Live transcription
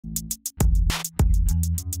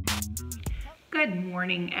Good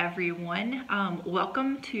morning, everyone.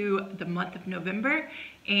 Welcome to the month of November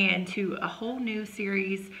and to a whole new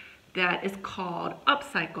series that is called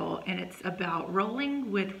Upcycle, and it's about rolling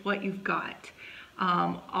with what you've got.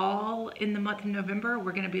 All in the month of November,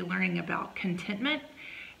 we're going to be learning about contentment,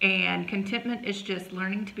 and contentment is just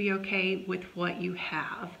learning to be okay with what you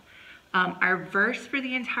have. Our verse for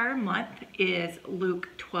the entire month is Luke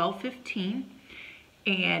 12:15,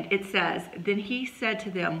 and it says, "Then he said to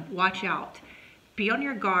them, 'Watch out. Be on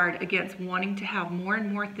your guard against wanting to have more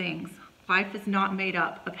and more things. Life is not made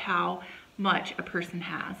up of how much a person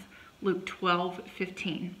has.'" Luke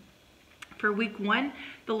 12:15. For week one,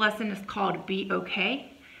 the lesson is called Be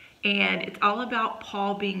Okay, and it's all about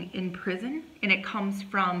Paul being in prison, and it comes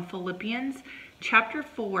from Philippians chapter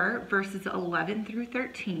 4, verses 11 through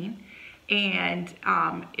 13, and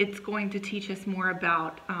it's going to teach us more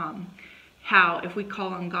about how if we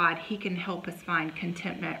call on God, he can help us find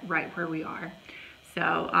contentment right where we are.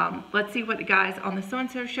 So let's see what the guys on the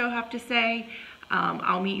So-and-So Show have to say.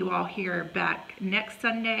 I'll meet you all here back next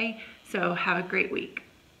Sunday. So have a great week.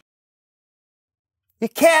 You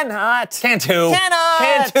cannot. Can too. Cannot.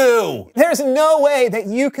 Can too. There's no way that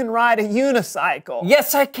you can ride a unicycle.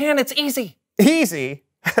 Yes, I can. It's easy. Easy?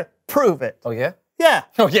 Prove it. Oh, yeah? Yeah.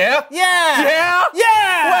 Oh, yeah? Yeah. Yeah?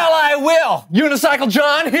 Yeah. Well, I will. Unicycle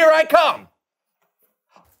John, here I come.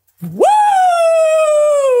 Woo!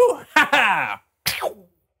 Ha ha!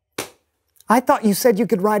 I thought you said you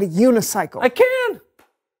could ride a unicycle. I can.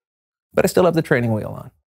 But I still have the training wheel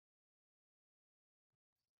on.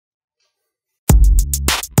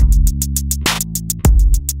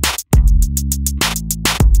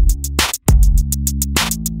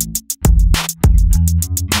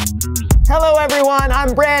 Hello, everyone.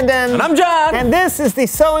 I'm Brandon. And I'm John. And this is the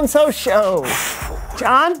So-and-So Show.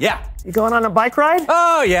 John? Yeah. You going on a bike ride?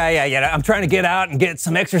 Oh, yeah. I'm trying to get out and get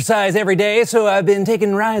some exercise every day, so I've been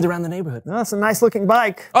taking rides around the neighborhood. Oh, that's a nice-looking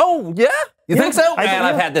bike. Oh, yeah? You think so? I do. Well,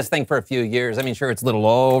 I've had this thing for a few years. I mean, sure, it's a little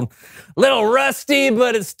old, a little rusty,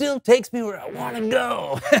 but it still takes me where I want to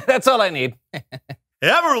go. That's all I need.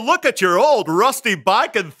 Ever look at your old rusty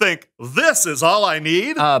bike and think, this is all I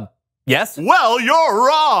need? Yes? Well, you're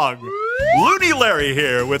wrong. Looney Larry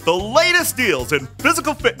here with the latest deals in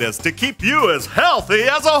physical fitness to keep you as healthy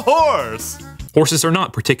as a horse. Horses are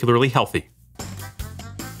not particularly healthy.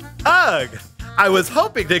 Ugh, I was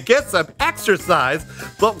hoping to get some exercise,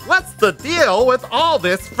 but what's the deal with all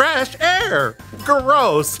this fresh air?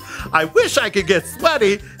 Gross. I wish I could get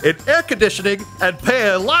sweaty in air conditioning and pay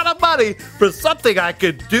a lot of money for something I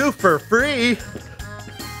could do for free.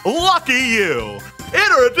 Lucky you.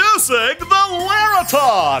 Introducing the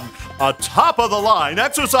Lariton, a top-of-the-line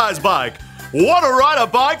exercise bike. Want to ride a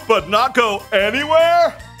bike but not go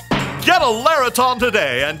anywhere? Get a Lariton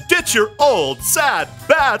today and ditch your old, sad,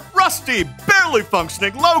 bad, rusty, barely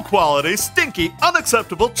functioning, low-quality, stinky,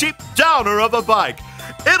 unacceptable, cheap downer of a bike.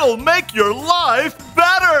 It'll make your life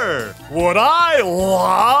better. Would I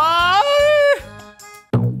lie?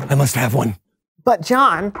 I must have one. But,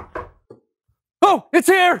 John... Oh, it's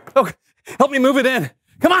here! Okay. Help me move it in.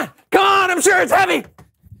 Come on, I'm sure it's heavy.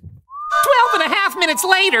 12.5 minutes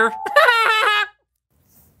later.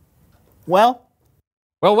 Well,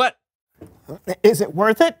 what? is it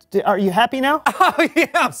worth it? Are you happy now? Oh, yeah,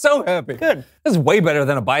 I'm so happy. Good. This is way better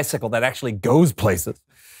than a bicycle that actually goes places.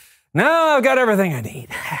 Now I've got everything I need.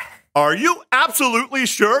 Are you absolutely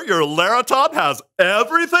sure your Lariton has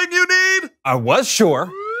everything you need? I was sure.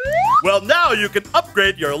 Well, now you can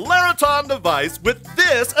upgrade your Lariton device with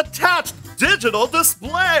this attached digital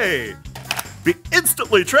display. Be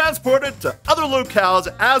instantly transported to other locales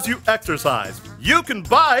as you exercise. You can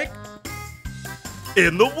bike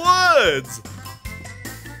in the woods.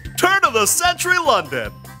 Turn of the century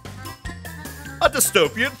London. A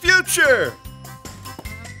dystopian future.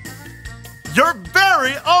 Your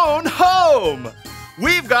very own home.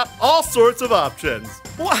 We've got all sorts of options.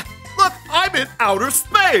 What? Look, I'm in outer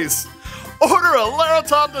space. Order a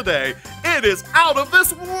Lariton today. It is out of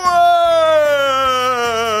this world.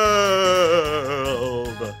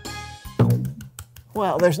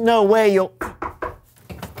 Well, there's no way you'll...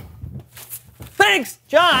 Thanks!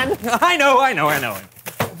 John! I know.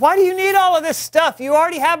 Why do you need all of this stuff? You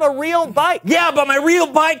already have a real bike. Yeah, but my real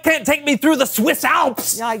bike can't take me through the Swiss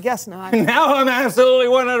Alps. Yeah, I guess not. Now I'm absolutely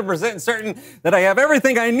 100% certain that I have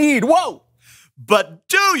everything I need. Whoa! But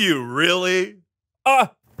do you really?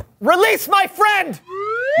 Release my friend!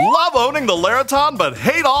 Love owning the Lariton but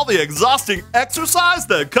hate all the exhausting exercise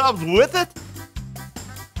that comes with it?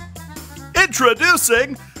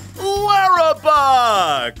 Introducing Larabucks!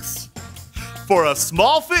 For a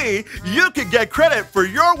small fee, you can get credit for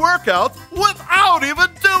your workouts without even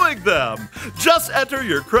doing doing them. Just enter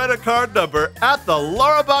your credit card number at the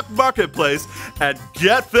Larabuck Marketplace and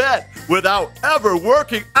get fit without ever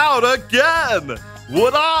working out again.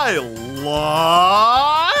 Would I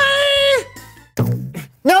lie?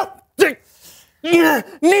 No! You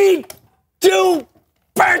need to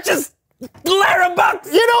purchase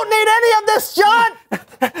Larabucks! You don't need any of this, John!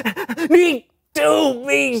 Need to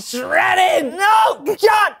be shredded! No!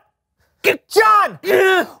 John! John!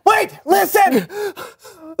 Wait, listen!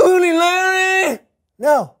 Uni Larry!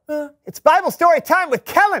 No, it's Bible story time with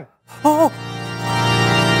Kellen. Oh.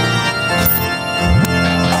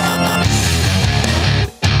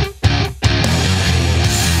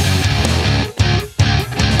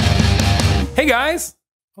 Hey guys.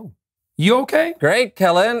 Oh, you okay? Great,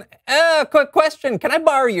 Kellen. Quick question. Can I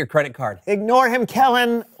borrow your credit card? Ignore him,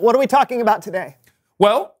 Kellen. What are we talking about today?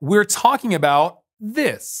 Well, we're talking about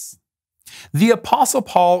this. The Apostle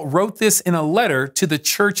Paul wrote this in a letter to the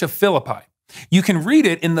church of Philippi. You can read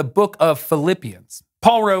it in the book of Philippians.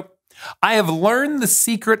 Paul wrote, I have learned the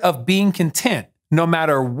secret of being content no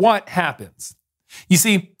matter what happens. You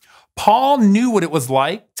see, Paul knew what it was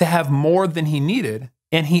like to have more than he needed,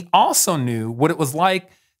 and he also knew what it was like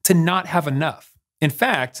to not have enough. In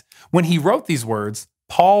fact, when he wrote these words,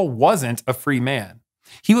 Paul wasn't a free man.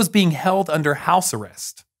 He was being held under house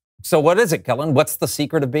arrest. So what is it, Kellen? What's the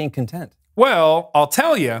secret of being content? Well, I'll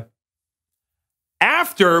tell you.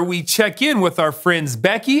 After we check in with our friends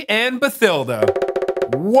Becky and Bathilda.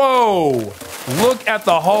 Whoa! Look at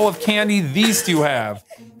the haul of candy these two have.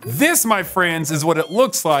 This, my friends, is what it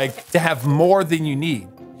looks like to have more than you need.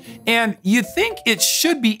 And you'd think it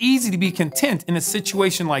should be easy to be content in a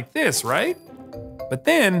situation like this, right? But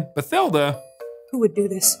then, Bathilda... Who would do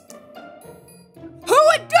this? Who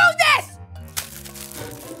would do this?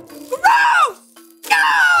 Gross!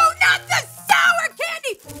 No, not the sour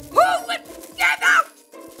candy! Who would give out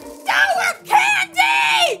sour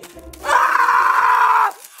candy?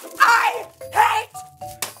 Ah! I hate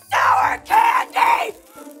sour candy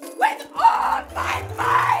with all my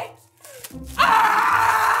might!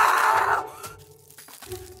 Ah!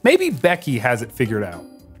 Maybe Becky has it figured out.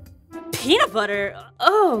 Peanut butter?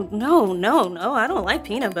 Oh, no, I don't like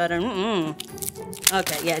peanut butter.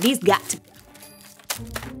 Okay, yeah, these got to.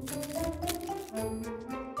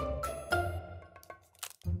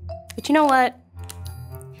 But you know what?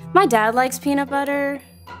 My dad likes peanut butter,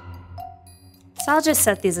 so I'll just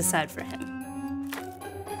set these aside for him.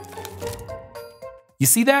 You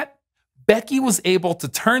see that? Becky was able to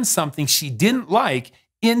turn something she didn't like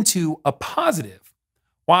into a positive.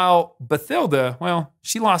 While Bathilda, well,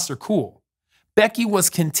 she lost her cool. Becky was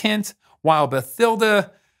content while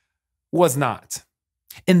Bathilda was not.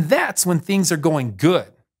 And that's when things are going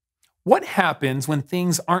good. What happens when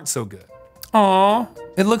things aren't so good? Aw,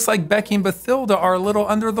 it looks like Becky and Bathilda are a little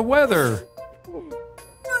under the weather.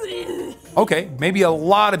 Okay, maybe a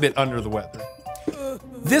lot of it under the weather.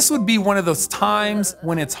 This would be one of those times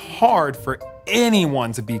when it's hard for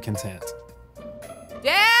anyone to be content.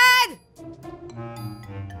 Dad!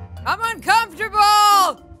 I'm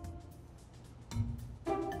uncomfortable!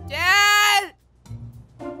 Dad!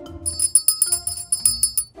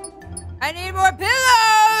 I need more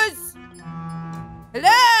pillows!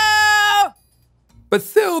 Hello?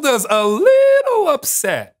 Bathilda's a little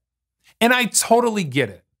upset. And I totally get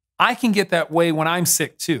it. I can get that way when I'm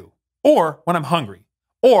sick too, or when I'm hungry,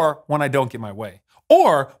 or when I don't get my way,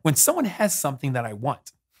 or when someone has something that I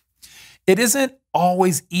want. It isn't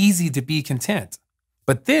always easy to be content.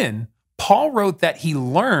 But then Paul wrote that he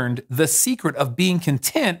learned the secret of being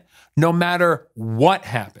content no matter what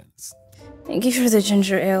happens. Thank you for the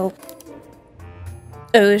ginger ale.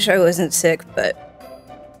 I wish I wasn't sick, but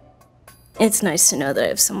it's nice to know that I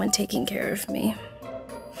have someone taking care of me.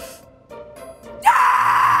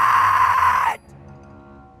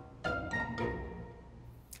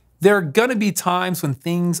 There are gonna be times when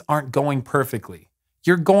things aren't going perfectly.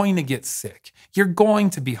 You're going to get sick. You're going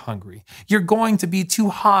to be hungry. You're going to be too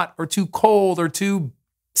hot or too cold or too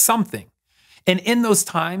something. And in those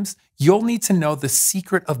times, you'll need to know the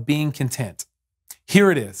secret of being content. Here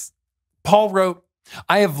it is. Paul wrote,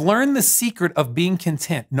 I have learned the secret of being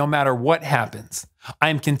content no matter what happens. I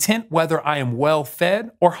am content whether I am well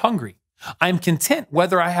fed or hungry. I am content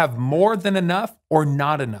whether I have more than enough or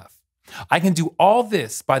not enough. I can do all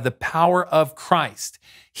this by the power of Christ.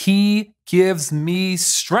 He gives me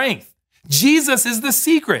strength. Jesus is the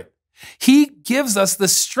secret. He gives us the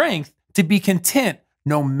strength to be content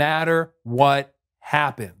no matter what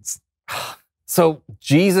happens. So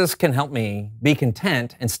Jesus can help me be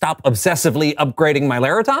content and stop obsessively upgrading my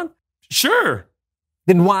Laraton? Sure.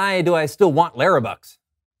 Then why do I still want Larabucks?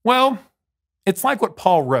 Well, It's like what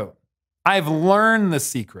Paul wrote. I've learned the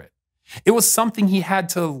secret. It was something he had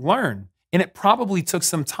to learn, and it probably took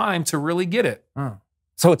some time to really get it.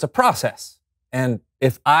 So it's a process. And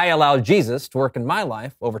if I allow Jesus to work in my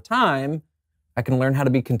life over time, I can learn how to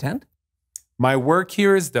be content. My work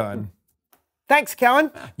here is done. Thanks,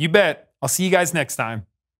 Kellen. You bet. I'll see you guys next time.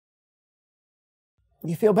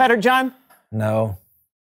 You feel better, John? No,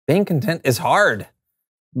 being content is hard,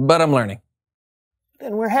 but I'm learning.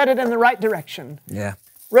 Then we're headed in the right direction. Yeah.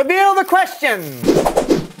 Reveal the question.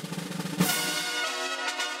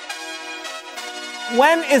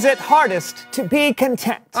 When is it hardest to be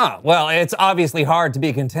content? Well, it's obviously hard to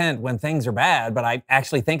be content when things are bad, but I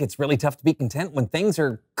actually think it's really tough to be content when things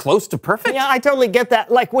are close to perfect. Yeah, I totally get that.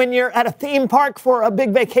 Like when you're at a theme park for a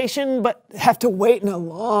big vacation, but have to wait in a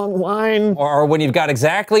long line. Or when you've got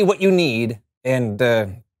exactly what you need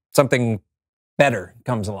and something better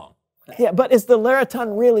comes along. Yeah, but is the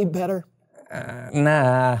Laraton really better?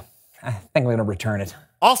 Nah, I think I'm going to return it.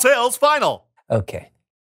 All sales final. Okay.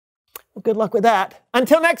 Well, good luck with that.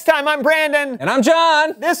 Until next time, I'm Brandon. And I'm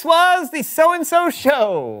John. This was the So-and-So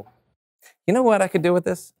Show. You know what I could do with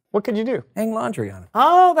this? What could you do? Hang laundry on it.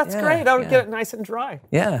 Oh, that's Yeah, great. I would yeah. get it nice and dry.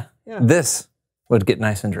 Yeah. Yeah. This would get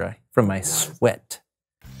nice and dry from my sweat.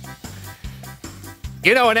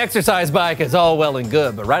 You know, an exercise bike is all well and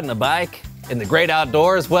good, but riding a bike in the great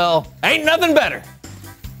outdoors, well, ain't nothing better.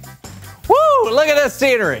 Woo! Look at this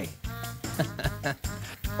scenery.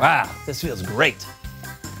 Wow, this feels great.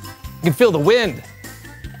 You can feel the wind.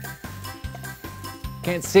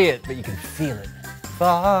 Can't see it, but you can feel it.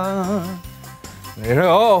 Far. There you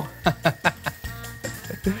go.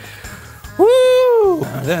 Woo!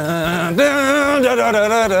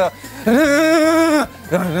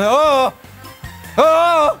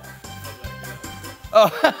 Oh!